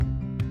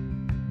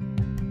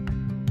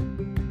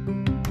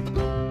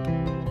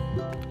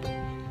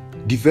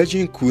The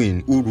Virgin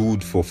Queen who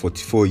ruled for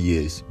 44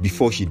 years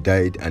before she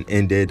died and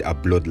ended her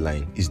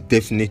bloodline is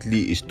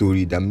definitely a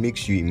story that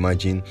makes you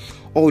imagine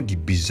all the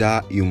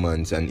bizarre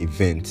humans and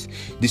events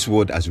this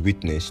world has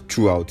witnessed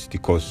throughout the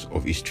course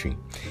of history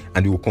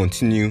and will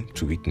continue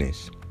to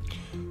witness.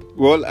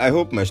 Well, I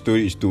hope my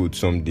story is told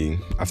someday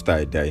after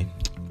I die,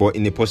 but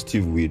in a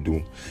positive way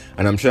though,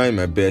 and I'm trying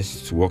my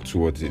best to work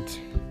towards it.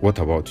 What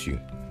about you?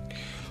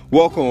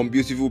 Welcome,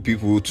 beautiful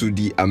people, to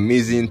the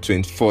amazing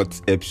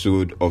 24th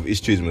episode of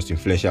History's Most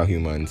Influential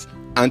Humans.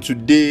 And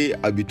today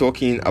I'll be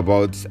talking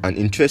about an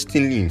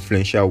interestingly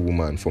influential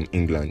woman from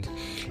England,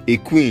 a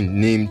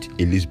queen named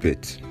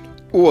Elizabeth,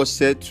 who was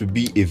said to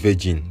be a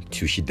virgin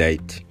till she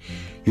died.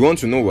 You want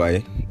to know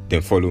why?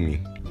 Then follow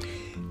me.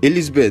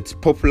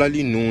 Elizabeth,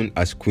 popularly known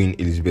as Queen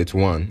Elizabeth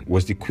I,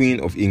 was the Queen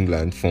of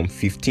England from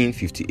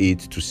 1558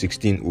 to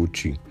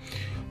 1603.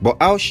 But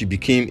how she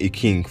became a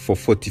king for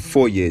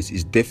 44 years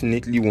is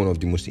definitely one of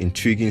the most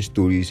intriguing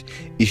stories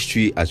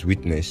history has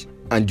witnessed,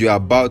 and you are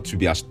about to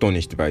be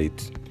astonished by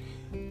it.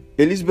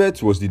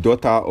 Elizabeth was the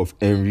daughter of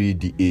Henry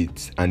VIII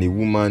and a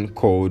woman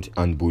called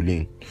Anne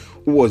Boleyn,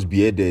 who was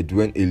beheaded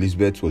when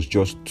Elizabeth was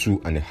just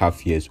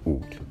 2.5 years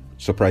old.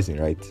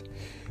 Surprising, right?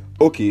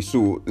 Okay,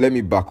 so let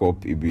me back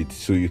up a bit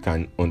so you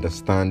can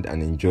understand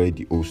and enjoy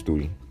the whole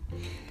story.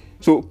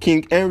 So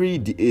King Henry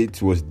VIII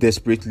was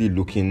desperately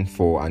looking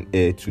for an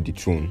heir to the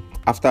throne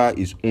after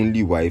his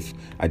only wife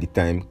at the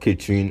time,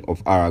 Catherine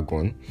of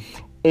Aragon,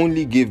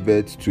 only gave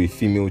birth to a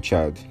female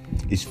child,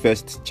 his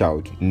first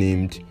child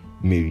named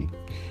Mary.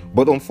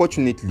 But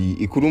unfortunately,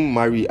 he couldn't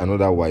marry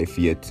another wife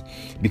yet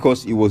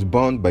because he was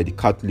bound by the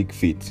Catholic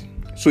faith.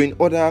 So in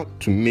order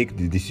to make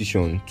the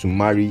decision to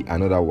marry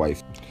another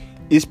wife,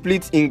 he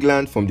split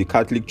England from the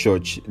Catholic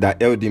Church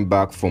that held him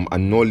back from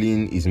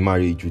annulling his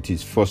marriage with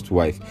his first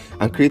wife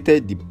and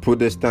created the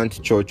Protestant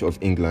Church of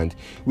England,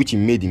 which he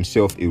made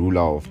himself a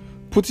ruler of,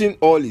 putting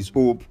all his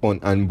hope on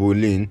Anne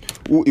Boleyn,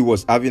 who he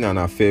was having an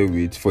affair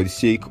with for the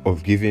sake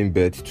of giving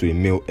birth to a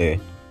male heir.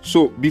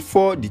 So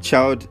before the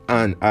child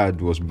Anne had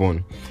was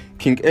born,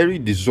 King Henry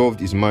dissolved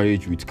his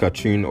marriage with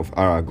Catherine of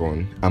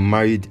Aragon and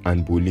married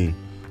Anne Boleyn.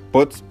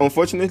 But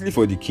unfortunately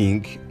for the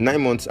king,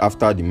 9 months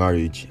after the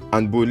marriage,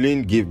 Anne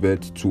Boleyn gave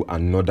birth to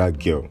another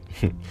girl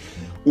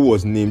who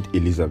was named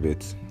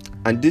Elizabeth.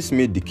 And this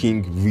made the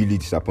king really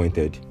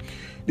disappointed.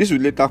 This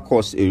would later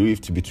cause a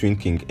rift between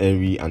King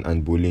Henry and Anne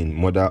Boleyn,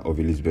 mother of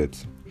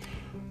Elizabeth.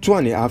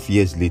 2.5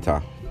 years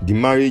later, the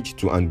marriage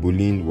to Anne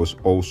Boleyn was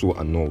also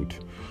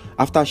annulled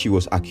after she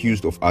was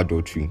accused of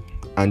adultery.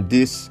 And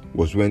this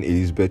was when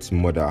Elizabeth's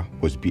mother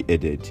was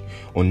beheaded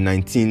on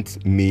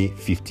 19th May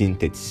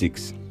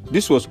 1536.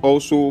 This was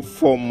also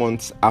 4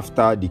 months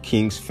after the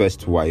king's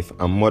first wife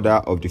and mother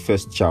of the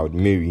first child,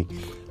 Mary,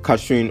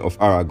 Catherine of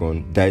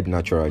Aragon, died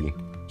naturally.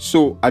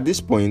 So at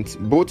this point,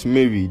 both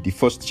Mary, the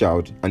first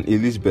child, and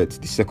Elizabeth,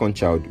 the second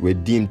child, were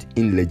deemed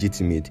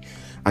illegitimate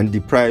and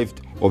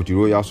deprived of the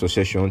royal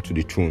succession to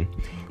the throne.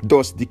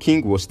 Thus, the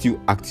king was still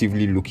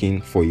actively looking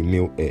for a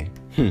male heir.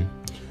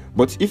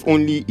 But if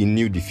only he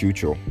knew the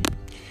future.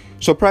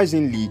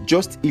 Surprisingly,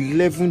 just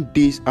 11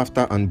 days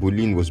after Anne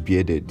Boleyn was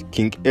beheaded,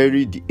 King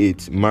Henry VIII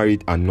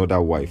married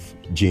another wife,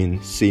 Jane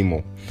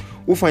Seymour,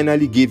 who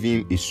finally gave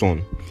him a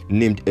son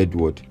named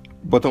Edward.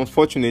 But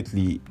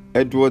unfortunately,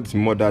 Edward's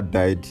mother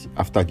died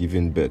after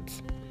giving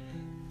birth.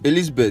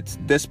 Elizabeth,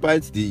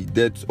 despite the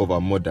death of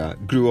her mother,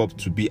 grew up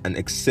to be an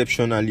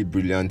exceptionally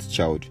brilliant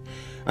child,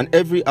 and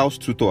every house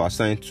tutor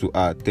assigned to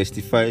her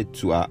testified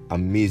to her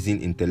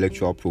amazing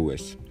intellectual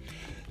prowess.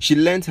 She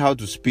learned how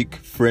to speak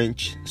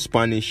French,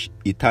 Spanish,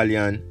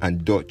 Italian,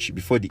 and Dutch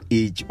before the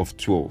age of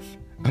 12.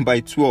 And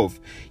by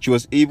 12, she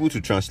was able to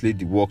translate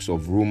the works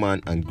of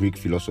Roman and Greek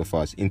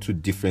philosophers into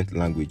different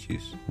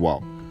languages.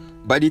 Wow.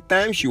 By the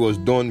time she was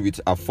done with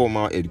her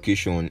formal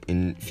education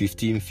in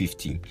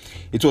 1550,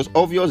 it was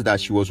obvious that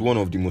she was one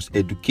of the most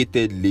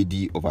educated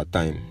ladies of her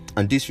time,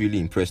 and this really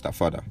impressed her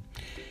father.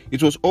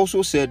 It was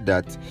also said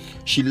that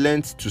she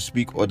learned to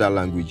speak other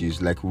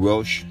languages like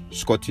Welsh,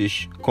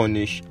 Scottish,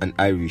 Cornish, and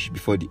Irish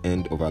before the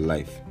end of her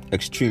life.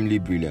 Extremely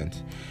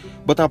brilliant.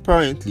 But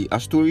apparently, her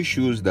story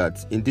shows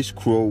that in this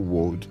cruel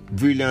world,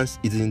 brilliance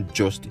isn't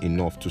just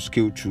enough to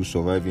scale through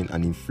surviving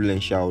an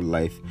influential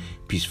life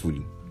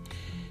peacefully.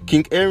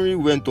 King Henry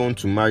went on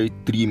to marry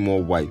 3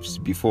 more wives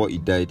before he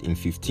died in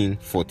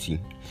 1540,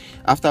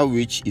 after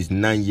which his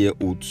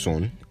 9-year-old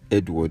son,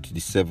 Edward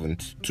VII,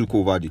 took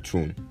over the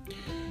throne.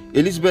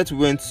 Elizabeth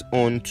went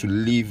on to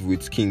live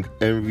with King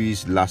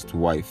Henry's last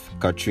wife,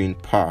 Catherine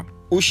Parr,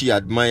 who she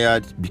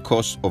admired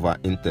because of her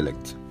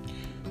intellect.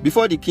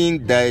 Before the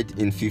king died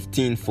in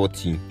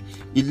 1540,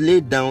 he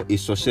laid down a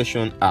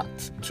succession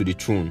act to the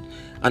throne,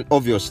 and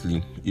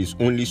obviously his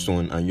only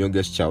son and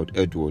youngest child,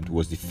 Edward,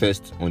 was the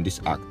first on this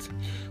act,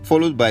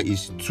 followed by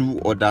his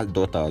 2 other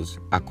daughters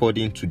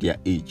according to their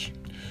age.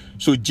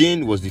 So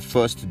Jane was the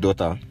first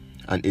daughter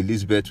and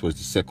Elizabeth was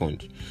the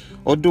second,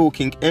 although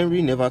King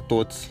Henry never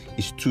thought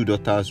his 2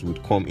 daughters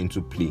would come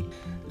into play.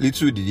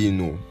 Little did he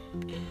know.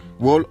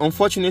 Well,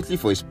 unfortunately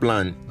for his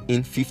plan, in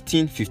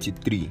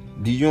 1553,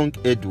 the young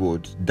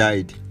Edward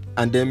died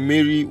and then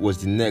Mary was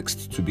the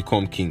next to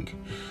become king.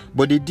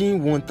 But they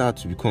didn't want her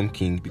to become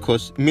king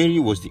because Mary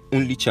was the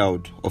only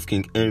child of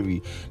King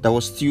Henry that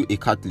was still a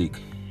Catholic.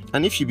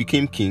 And if she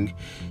became king,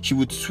 she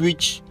would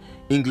switch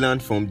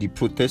England from the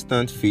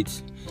Protestant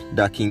faith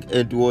that King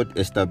Edward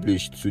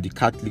established to the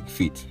Catholic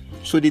faith.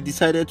 So they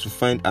decided to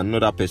find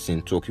another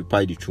person to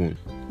occupy the throne,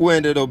 who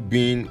ended up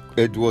being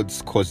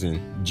Edward's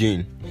cousin,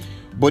 Jane.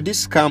 But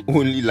this scam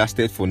only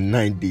lasted for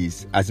 9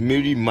 days as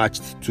Mary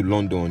marched to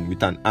London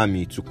with an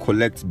army to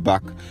collect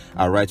back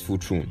her rightful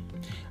throne.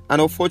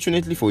 And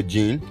unfortunately for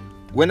Jane,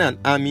 when an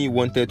army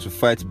wanted to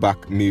fight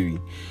back Mary,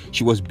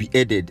 she was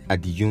beheaded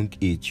at the young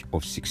age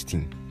of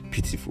 16.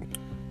 Pitiful.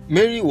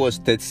 Mary was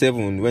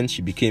 37 when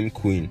she became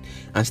queen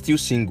and still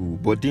single,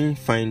 but didn't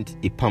find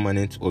a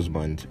permanent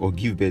husband or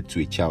give birth to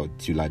a child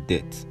till her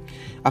death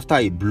after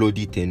a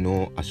bloody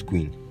tenure as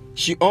queen.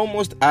 She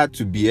almost had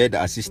to behead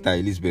her sister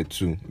Elizabeth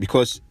too,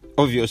 because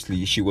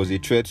obviously she was a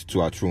threat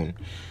to her throne.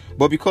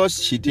 But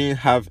because she didn't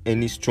have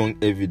any strong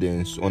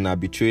evidence on her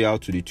betrayal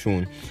to the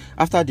throne,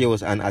 after there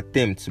was an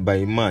attempt by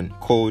a man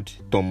called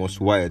Thomas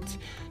Wyatt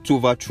to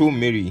overthrow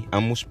Mary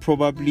and most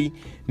probably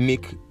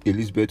make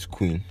Elizabeth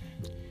queen.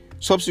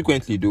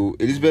 Subsequently though,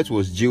 Elizabeth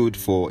was jailed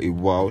for a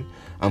while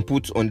and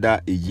put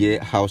under a year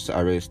house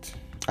arrest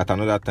at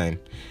another time.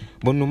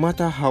 But no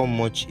matter how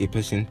much a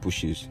person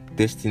pushes,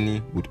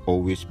 destiny would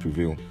always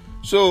prevail.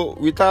 So,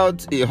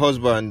 without a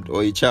husband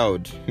or a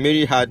child,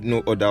 Mary had no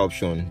other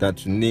option than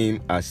to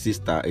name her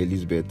sister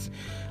Elizabeth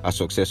as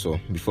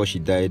successor before she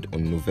died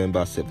on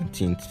November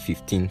 17,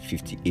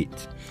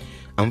 1558.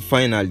 And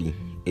finally,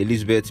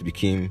 Elizabeth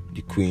became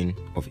the Queen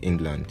of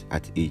England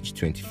at age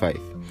 25.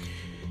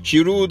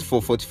 She ruled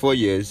for 44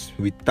 years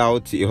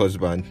without a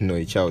husband nor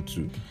a child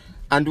too.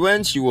 And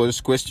when she was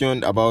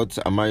questioned about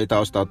her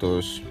marital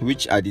status,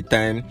 which at the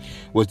time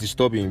was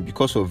disturbing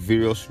because of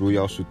various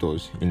royal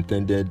suitors'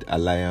 intended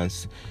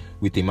alliance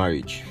with a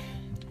marriage,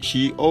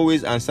 she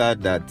always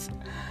answered that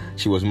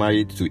she was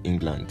married to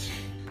England.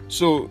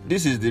 So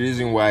this is the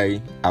reason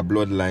why her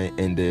bloodline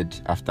ended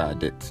after her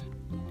death.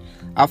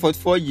 Her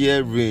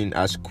 44-year reign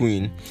as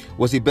queen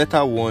was a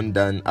better one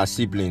than her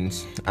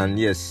siblings and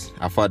yes,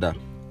 her father.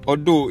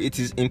 Although it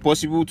is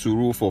impossible to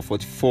rule for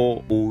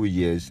 44 whole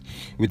years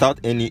without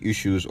any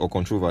issues or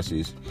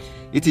controversies,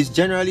 it is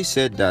generally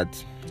said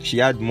that she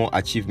had more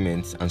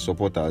achievements and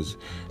supporters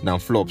than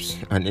flops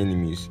and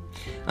enemies,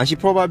 and she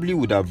probably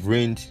would have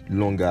reigned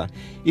longer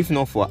if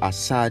not for her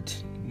sad,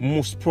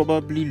 most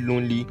probably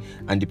lonely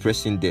and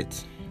depressing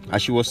death,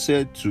 as she was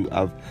said to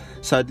have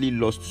sadly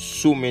lost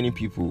so many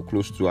people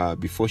close to her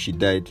before she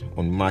died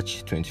on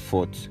March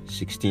 24th,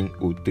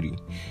 1603,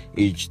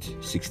 aged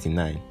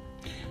 69.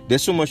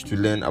 There's so much to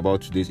learn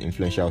about today's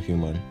influential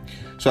human,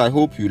 so I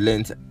hope you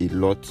learned a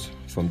lot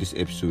from this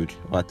episode,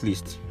 or at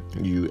least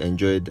you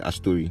enjoyed our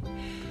story.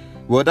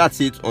 Well,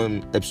 that's it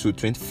on episode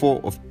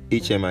 24 of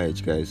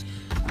HMIH, guys.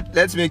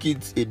 Let's make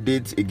it a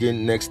date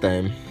again next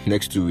time,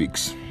 next 2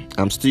 weeks.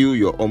 I'm still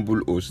your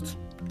humble host,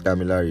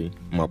 Damilari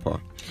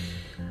Mapa,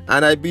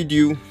 and I bid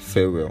you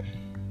farewell.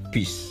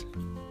 Peace.